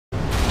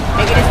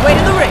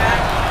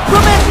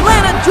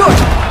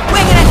George,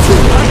 weighing in at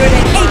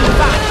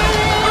 285.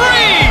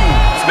 3,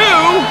 2,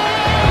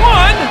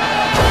 1.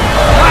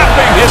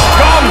 Clapping his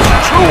gums.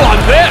 Chew on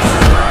this.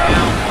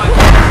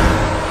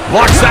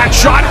 Blocks that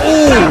shot.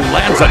 Ooh,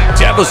 lands a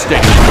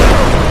devastating blow.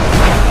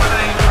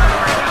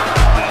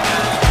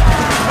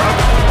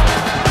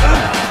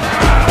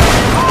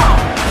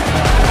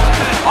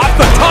 Off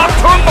the top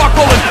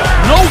turnbuckle and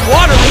no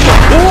water in the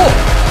pool.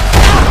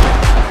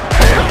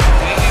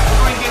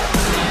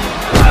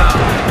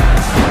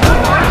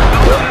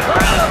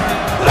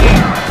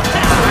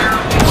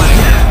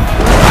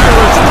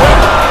 Irish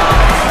whip.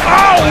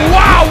 Oh,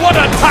 wow, what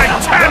a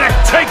titanic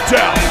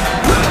takedown.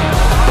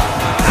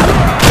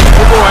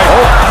 Oh, boy.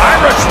 Oh,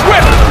 Irish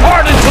whip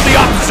hard into the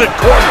opposite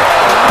corner.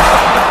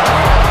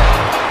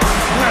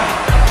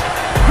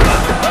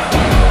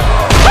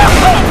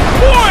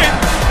 Boy,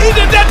 he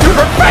did that to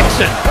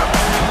perfection.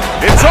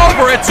 It's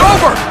over, it's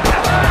over.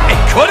 It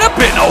could have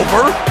been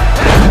over.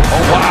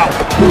 Oh, wow.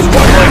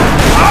 Struggling.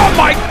 Oh,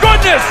 my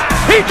goodness.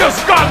 He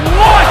just got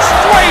launched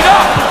straight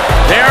up.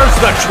 There's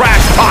the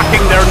trash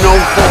talking they're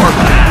known for.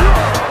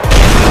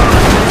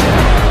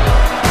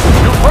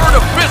 You've heard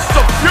of fists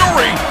of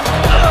fury.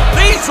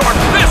 These are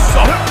fists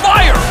of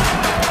fire.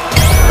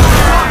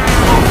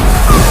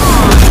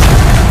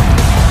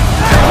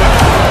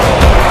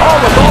 Oh,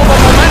 with all the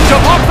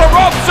momentum off the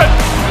ropes, and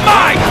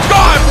my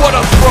God, what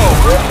a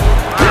throw!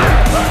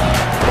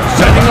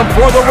 Sending him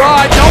for the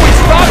ride. No, he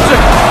stops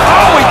it.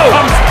 Oh, he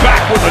comes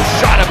back with a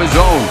shot of his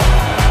own.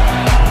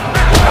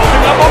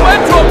 Building up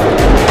momentum.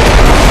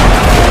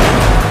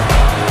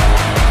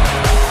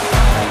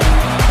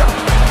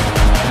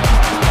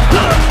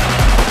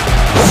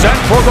 Sent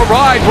for the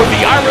ride with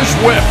the Irish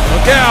whip.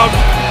 Look out.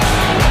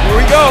 Here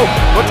we go.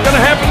 What's going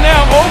to happen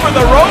now? Over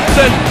the ropes,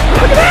 and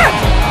look at that.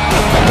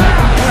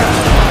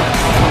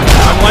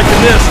 I'm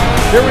liking this.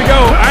 Here we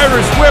go.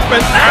 Irish whip,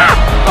 and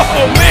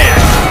oh, man.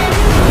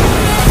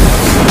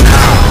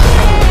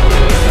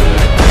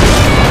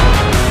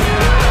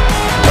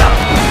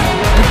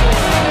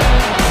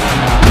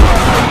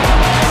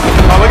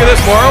 Oh, look at this,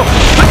 Morrow.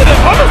 Look at this.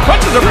 All those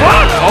punches are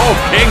blocked. Oh,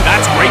 King,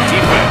 that's great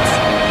defense.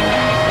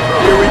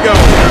 Here we go.